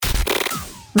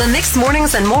The Mixed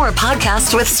Mornings and More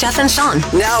podcast with Steph and Shawn.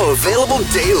 Now available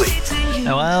daily.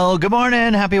 Well, good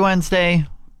morning. Happy Wednesday.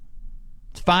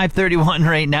 It's 5:31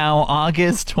 right now,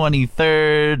 August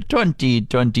 23rd,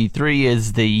 2023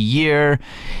 is the year.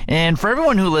 And for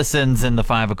everyone who listens in the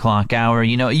 5 o'clock hour,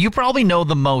 you probably know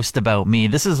the most about me.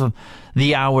 This is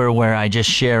the hour where I just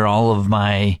share all of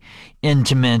my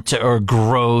intimate or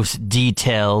gross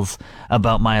details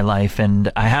about my life,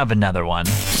 and I have another one.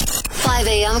 5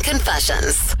 a.m.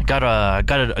 Confessions. I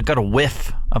got a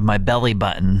whiff of my belly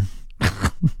button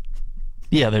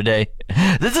the other day.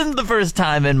 This isn't the first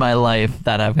time in my life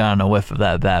that I've gotten a whiff of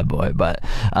that bad boy, but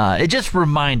it just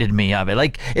reminded me of it.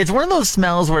 Like, it's one of those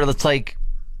smells where it's like,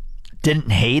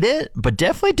 didn't hate it, but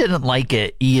definitely didn't like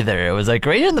it either. It was like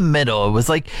right in the middle. It was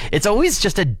like, it's always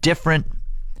just a different,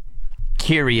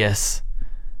 curious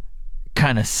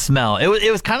kind of smell.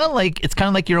 It was kind of like, it's kind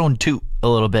of like your own toot a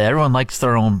little bit. Everyone likes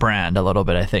their own brand a little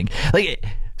bit, I think. Like,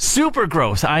 super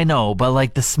gross, I know, but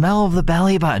like the smell of the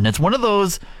belly button, it's one of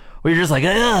those where you're just like,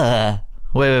 ugh.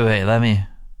 Wait, let me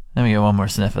get one more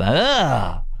sniff of that.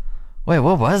 Ugh. Wait,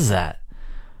 what was that?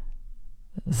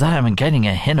 Is that I'm getting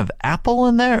a hint of apple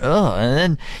in there? Ugh. And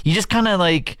then you just kind of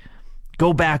like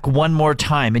go back one more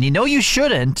time, and you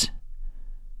shouldn't,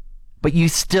 but you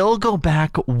still go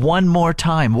back one more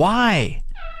time. Why?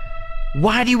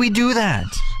 Why do we do that?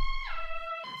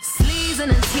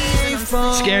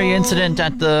 Scary incident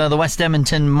at the West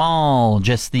Edmonton Mall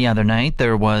just the other night.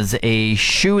 There was a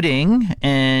shooting,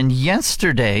 and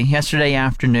yesterday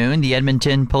afternoon, the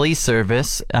Edmonton Police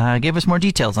Service gave us more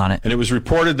details on it. And it was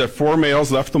reported that 4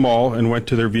 males left the mall and went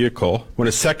to their vehicle when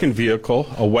a second vehicle,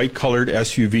 a white-colored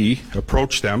SUV,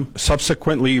 approached them,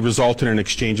 subsequently resulted in an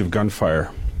exchange of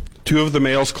gunfire. 2 of the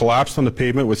males collapsed on the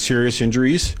pavement with serious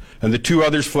injuries, and the 2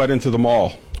 others fled into the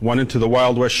mall. One into the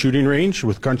Wild West shooting range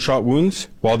with gunshot wounds,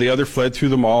 while the other fled through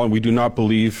the mall, and we do not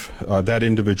believe that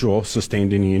individual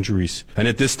sustained any injuries. And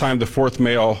at this time, the 4th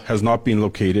male has not been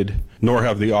located, nor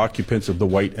have the occupants of the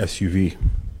white SUV.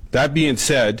 That being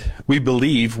said, we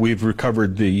believe we've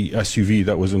recovered the SUV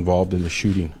that was involved in the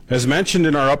shooting. As mentioned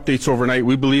in our updates overnight,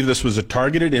 we believe this was a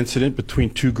targeted incident between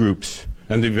 2 groups,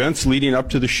 and the events leading up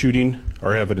to the shooting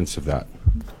are evidence of that.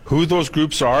 Who those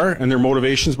groups are and their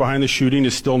motivations behind the shooting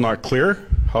is still not clear.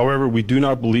 However, we do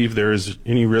not believe there is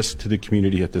any risk to the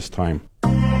community at this time.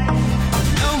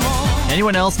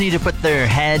 Anyone else need to put their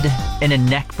head in a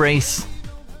neck brace?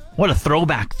 What a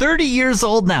throwback. 30 years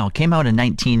old now. Came out in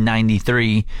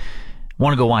 1993.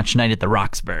 Want to go watch Night at the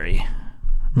Roxbury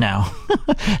now.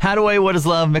 Hadaway, what is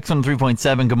love? Mix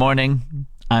 103.7. Good morning.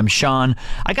 I'm Shawn.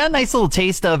 I got a nice little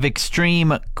taste of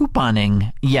extreme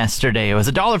couponing yesterday. It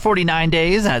was $1.49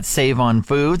 days at Save on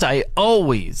Foods. I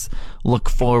always look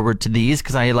forward to these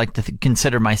because I like to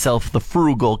consider myself the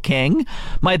frugal king.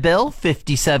 My bill,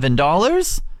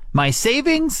 $57. My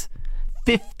savings,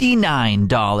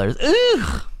 $59.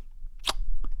 Ugh.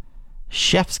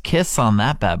 Chef's kiss on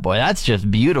that bad boy. That's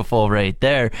just beautiful right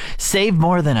there. Save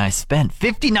more than I spent.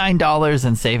 $59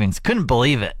 in savings. Couldn't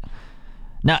believe it.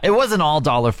 Now, it wasn't all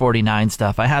 $1.49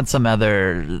 stuff. I had some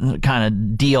other kind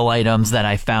of deal items that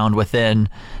I found within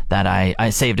that I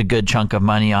saved a good chunk of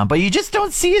money on. But you just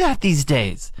don't see that these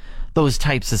days, those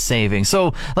types of savings.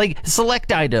 So, like,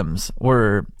 select items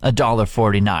were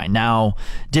 $1.49. Now,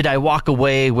 did I walk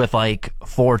away with, like,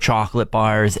 4 chocolate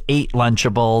bars, 8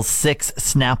 Lunchables, 6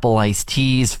 Snapple iced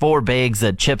teas, 4 bags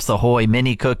of Chips Ahoy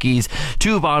mini cookies,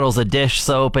 2 bottles of dish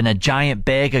soap, and a giant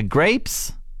bag of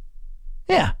grapes?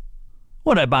 Yeah.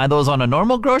 Would I buy those on a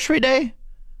normal grocery day?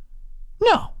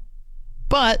 No.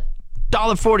 But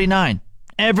 $1.49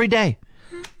 every day.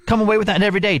 Come away with that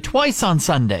every day, twice on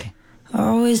Sunday.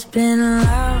 Always been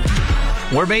around.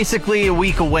 We're basically a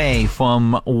week away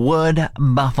from Wood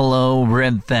Buffalo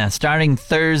Rib Fest. Starting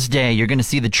Thursday, you're going to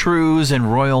see the Trues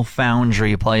and Royal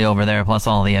Foundry play over there, plus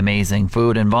all the amazing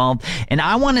food involved. And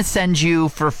I want to send you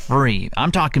for free.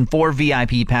 I'm talking 4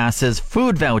 VIP passes,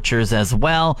 food vouchers as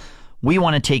well. We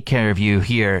want to take care of you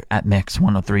here at Mix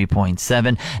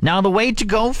 103.7. Now, the way to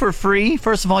go for free,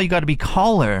 first of all, you got to be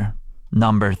caller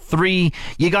number 3.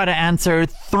 You got to answer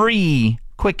 3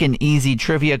 quick and easy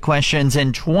trivia questions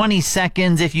in 20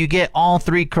 seconds. If you get all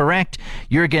 3 correct,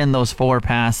 you're getting those 4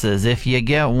 passes. If you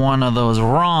get one of those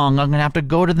wrong, I'm going to have to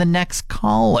go to the next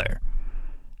caller.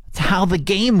 That's how the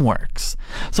game works.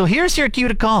 So here's your cue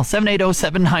to call,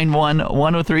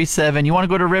 780-791-1037. You want to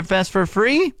go to Ribfest for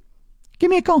free? Give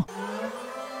me a call.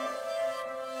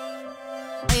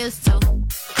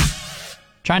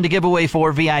 Trying to give away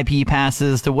 4 VIP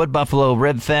passes to Wood Buffalo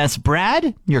Rib Fest.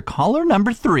 Brad, your caller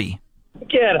number 3.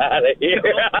 Get out of here.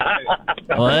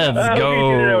 Let's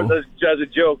go. As a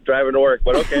joke driving to work,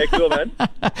 but okay, cool, man.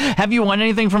 Have you won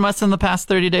anything from us in the past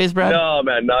 30 days, Brad? No,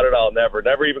 man, not at all.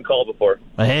 Never even called before.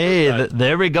 Hey,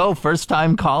 there we go. First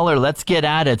time caller. Let's get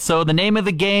at it. So the name of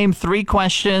the game, 3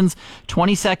 questions,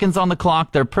 20 seconds on the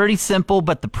clock. They're pretty simple,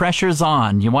 but the pressure's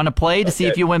on. You want to play to see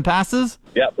if you win passes?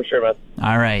 Yeah, for sure, man.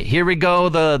 All right, here we go.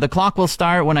 The clock will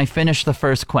start when I finish the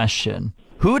first question.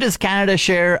 Who does Canada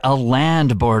share a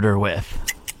land border with?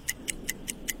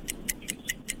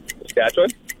 Saskatchewan?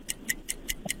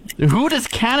 Who does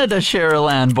Canada share a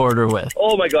land border with?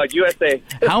 Oh, my God, USA.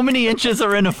 How many inches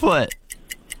are in a foot?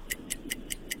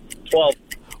 12.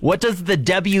 What does the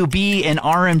WB and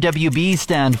RMWB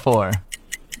stand for?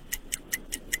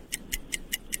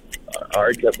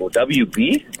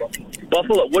 WB?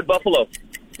 Buffalo, Wood Buffalo.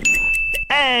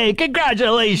 Hey,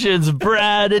 congratulations,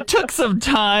 Brad. It took some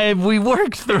time. We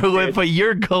worked through it, but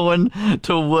you're going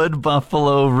to Wood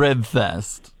Buffalo Rib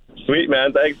Fest. Sweet,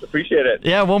 man. Thanks. Appreciate it.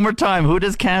 Yeah, one more time. Who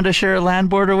does Canada share a land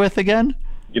border with again?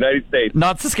 United States.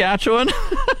 Not Saskatchewan?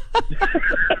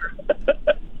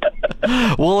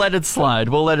 We'll let it slide.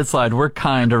 We're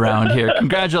kind around here.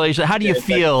 Congratulations. How do you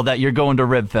feel that you're going to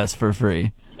Rib Fest for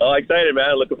free? Oh, excited,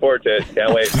 man. Looking forward to it.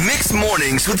 Can't wait. Mixed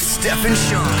Mornings with Steph and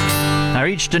Shawn. I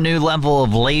reached a new level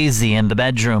of lazy in the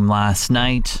bedroom last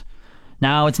night.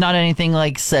 Now, it's not anything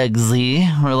like sexy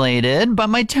related, but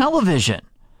my television.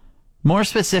 More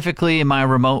specifically, my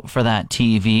remote for that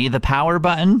TV, the power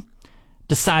button,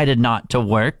 decided not to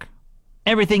work.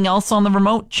 Everything else on the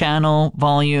remote, channel,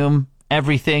 volume,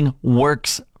 everything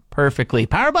works perfectly.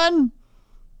 Power button?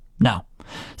 No.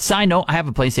 Side note, I have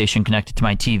a PlayStation connected to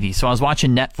my TV, so I was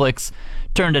watching Netflix,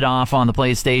 turned it off on the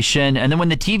PlayStation, and then when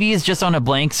the TV is just on a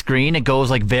blank screen, it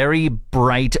goes like very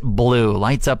bright blue,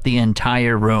 lights up the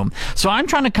entire room. So I'm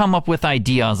trying to come up with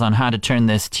ideas on how to turn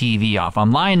this TV off.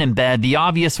 I'm lying in bed, the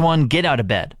obvious one, get out of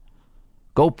bed.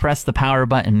 Go press the power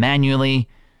button manually,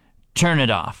 turn it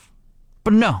off.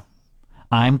 But no,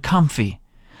 I'm comfy.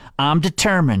 I'm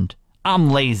determined.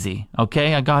 I'm lazy,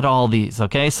 okay? I got all these,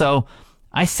 okay? So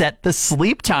I set the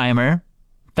sleep timer,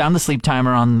 found the sleep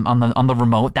timer on the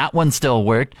remote. That one still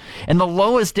worked. And the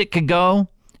lowest it could go,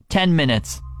 10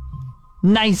 minutes.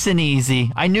 Nice and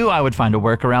easy. I knew I would find a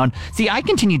workaround. See, I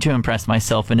continue to impress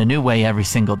myself in a new way every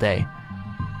single day.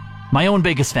 My own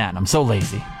biggest fan. I'm so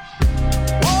lazy.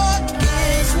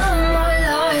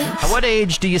 At what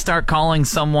age do you start calling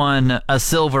someone a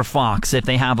silver fox if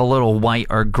they have a little white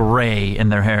or gray in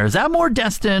their hair? Is that more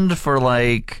destined for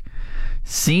like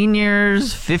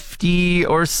seniors, 50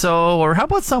 or so? Or how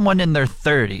about someone in their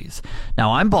 30s?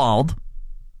 Now, I'm bald.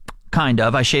 Kind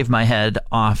of. I shave my head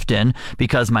often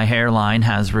because my hairline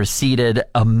has receded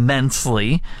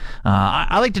immensely.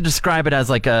 I like to describe it as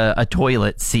like a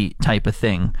toilet seat type of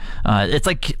thing. It's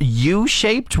like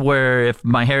U-shaped where if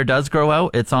my hair does grow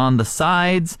out, it's on the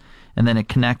sides and then it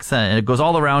connects and it goes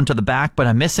all around to the back, but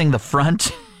I'm missing the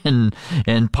front and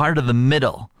part of the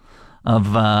middle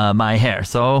of my hair.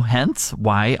 So hence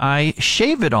why I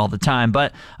shave it all the time.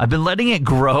 But I've been letting it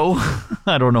grow,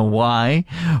 I don't know why,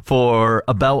 for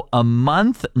about a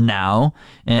month now.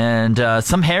 And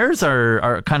some hairs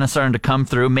are kind of starting to come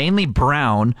through, mainly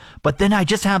brown. But then I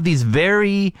just have these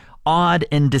very odd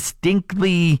and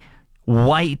distinctly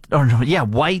white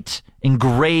and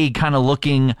gray kind of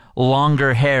looking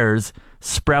longer hairs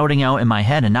sprouting out in my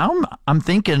head. And now I'm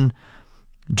thinking,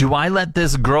 do I let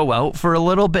this grow out for a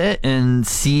little bit and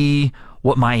see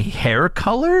what my hair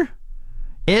color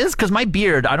is? Because my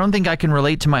beard, I don't think I can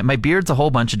relate to my beard's a whole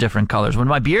bunch of different colors. When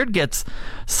my beard gets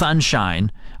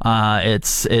sunshine,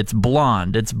 it's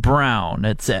blonde, it's brown,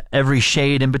 it's every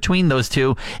shade in between those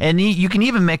two. And you can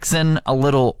even mix in a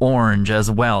little orange as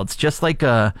well. It's just like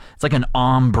it's like an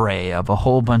ombre of a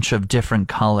whole bunch of different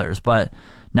colors. But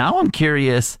now I'm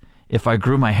curious, if I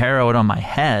grew my hair out on my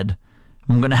head,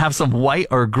 I'm going to have some white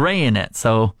or gray in it.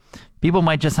 So people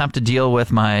might just have to deal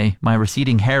with my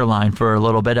receding hairline for a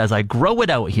little bit as I grow it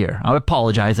out here. I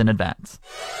apologize in advance.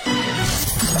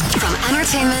 From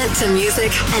entertainment to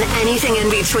music and anything in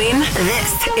between,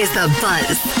 this is The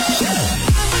Buzz.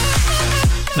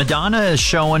 Madonna is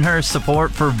showing her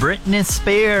support for Britney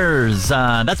Spears.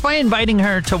 That's by inviting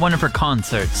her to one of her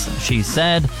concerts, she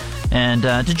said, and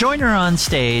to join her on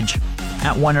stage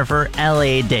at one of her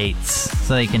LA dates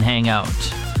so they can hang out.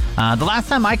 The last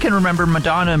time I can remember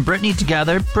Madonna and Britney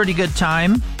together, pretty good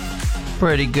time.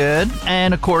 Pretty good.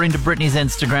 And according to Britney's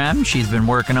Instagram, she's been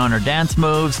working on her dance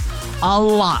moves a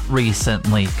lot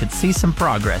recently. Could see some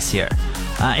progress here.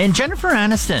 And Jennifer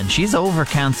Aniston, she's over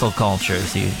cancel culture,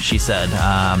 she said.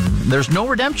 There's no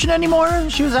redemption anymore?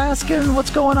 She was asking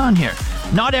what's going on here.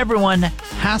 Not everyone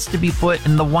has to be put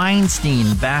in the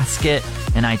Weinstein basket,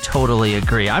 and I totally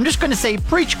agree. I'm just going to say,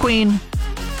 preach, queen.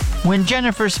 When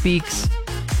Jennifer speaks,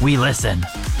 we listen.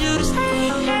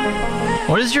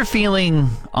 What is your feeling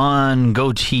on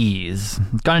goatees?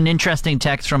 Got an interesting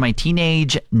text from my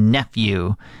teenage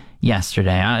nephew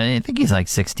yesterday. I think he's like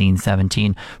 16,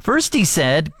 17. First he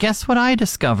said, guess what I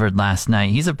discovered last night?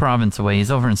 He's a province away.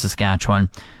 He's over in Saskatchewan.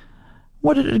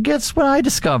 Guess what I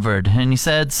discovered? And he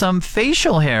said, some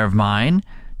facial hair of mine,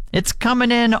 it's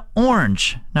coming in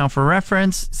orange. Now for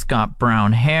reference, he's got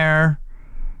brown hair.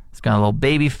 He's got a little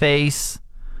baby face.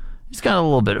 He's got a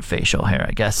little bit of facial hair,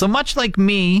 I guess. So much like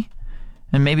me,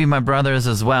 and maybe my brothers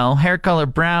as well, hair color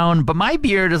brown, but my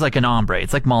beard is like an ombre.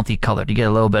 It's like multicolored. You get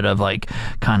a little bit of like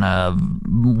kind of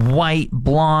white,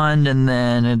 blonde, and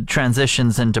then it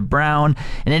transitions into brown,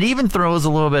 and it even throws a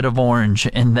little bit of orange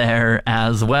in there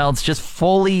as well. It's just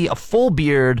fully a full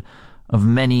beard of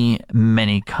many,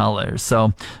 many colors.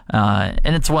 So,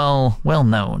 and it's well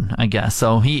known, I guess.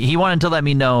 So he wanted to let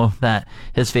me know that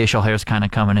his facial hair is kind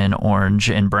of coming in orange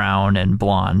and brown and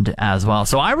blonde as well.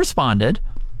 So I responded,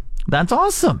 that's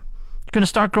awesome. You're going to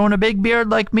start growing a big beard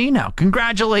like me now.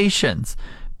 Congratulations.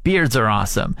 Beards are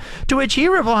awesome. To which he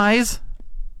replies,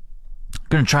 I'm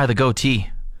going to try the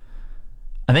goatee.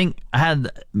 I think I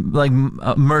had like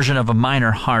immersion of a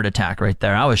minor heart attack right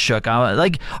there. I was shook. I was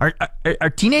like, are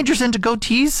teenagers into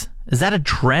goatees? Is that a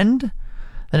trend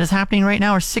that is happening right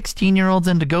now? Are 16-year-olds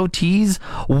into goatees?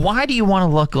 Why do you want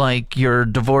to look like you're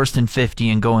divorced and 50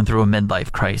 and going through a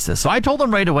midlife crisis? So I told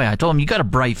him right away. I told him, you got a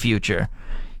bright future.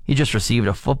 He just received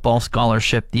a football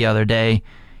scholarship the other day.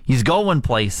 He's going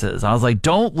places. I was like,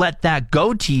 don't let that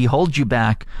goatee hold you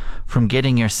back from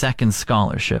getting your second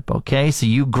scholarship, okay? So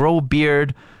you grow a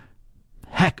beard.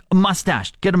 Heck, a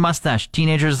mustache. Get a mustache.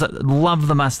 Teenagers love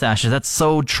the mustaches. That's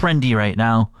so trendy right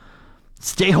now.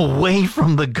 Stay away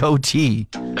from the goatee.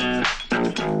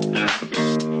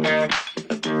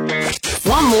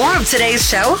 Want more of today's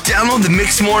show? Download the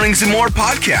Mixed Mornings and More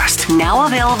podcast. Now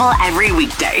available every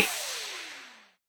weekday.